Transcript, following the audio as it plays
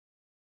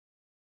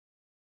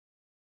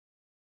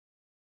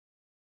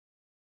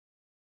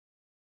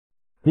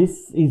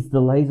This is the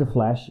laser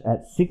flash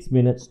at 6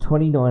 minutes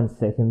 29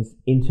 seconds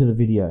into the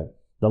video.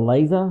 The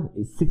laser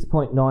is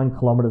 6.9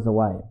 kilometers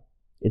away.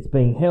 It's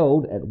being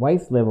held at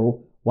waist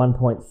level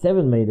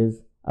 1.7 meters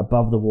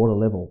above the water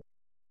level.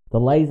 The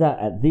laser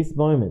at this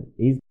moment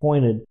is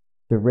pointed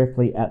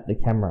directly at the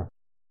camera.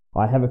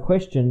 I have a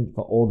question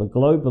for all the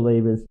globe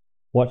believers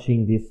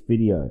watching this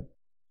video.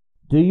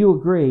 Do you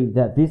agree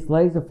that this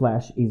laser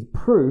flash is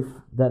proof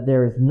that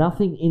there is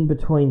nothing in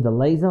between the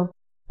laser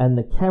and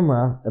the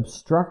camera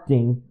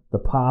obstructing the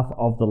path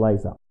of the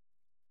laser?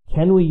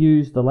 Can we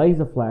use the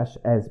laser flash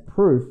as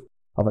proof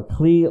of a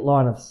clear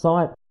line of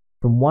sight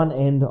from one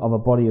end of a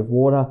body of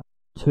water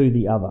to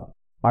the other?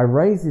 I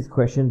raise this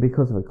question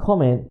because of a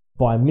comment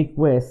by Mick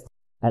West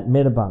at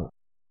Metabunk.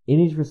 In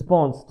his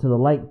response to the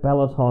Lake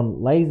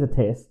Balaton laser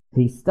test,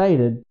 he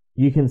stated,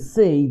 "You can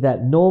see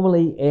that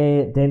normally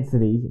air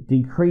density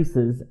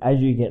decreases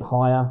as you get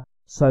higher,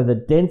 so the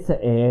denser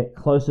air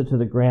closer to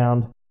the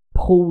ground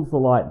pulls the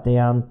light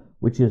down,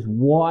 which is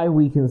why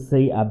we can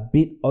see a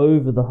bit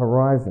over the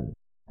horizon.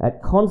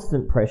 At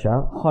constant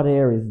pressure, hot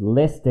air is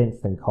less dense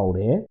than cold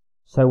air,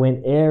 so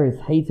when air is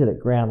heated at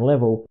ground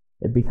level,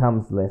 it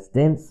becomes less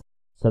dense,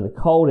 so the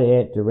cold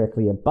air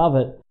directly above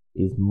it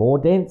is more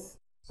dense,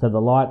 so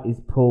the light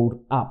is pulled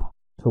up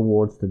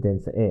towards the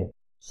denser air."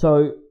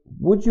 So,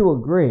 would you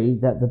agree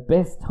that the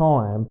best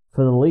time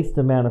for the least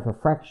amount of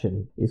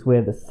refraction is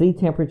where the sea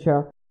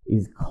temperature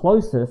is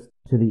closest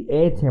to the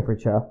air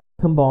temperature,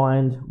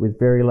 combined with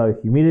very low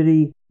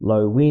humidity,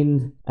 low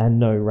wind, and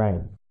no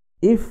rain?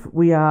 If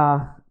we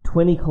are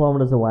 20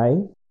 kilometers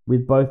away,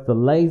 with both the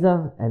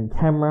laser and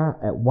camera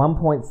at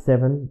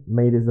 1.7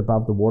 meters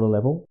above the water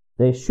level,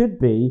 there should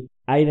be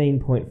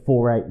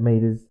 18.48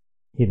 meters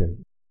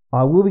hidden.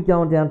 I will be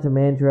going down to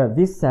Mandurah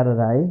this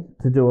Saturday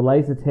to do a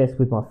laser test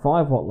with my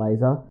 5-watt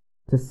laser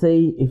to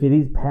see if it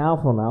is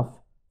powerful enough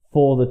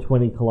for the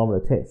 20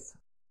 kilometer test.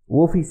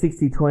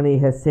 Wolfie6020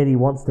 has said he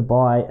wants to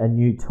buy a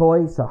new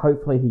toy, so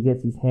hopefully he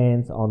gets his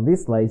hands on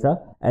this laser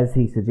as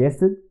he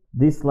suggested.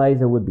 This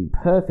laser would be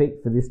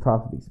perfect for this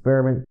type of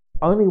experiment.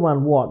 Only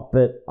 1 watt,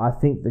 but I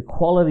think the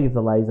quality of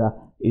the laser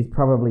is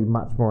probably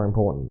much more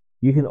important.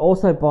 You can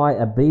also buy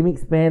a beam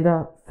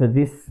expander for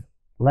this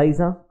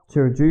laser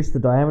to reduce the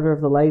diameter of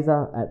the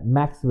laser at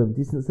maximum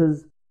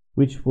distances,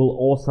 which will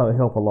also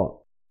help a lot.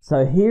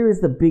 So here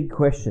is the big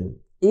question.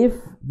 If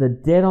the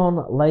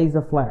dead-on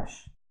laser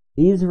flash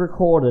is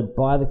recorded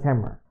by the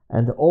camera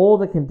and all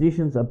the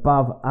conditions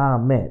above are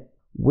met,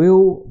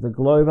 will the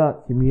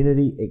Glober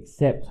community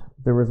accept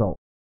the result?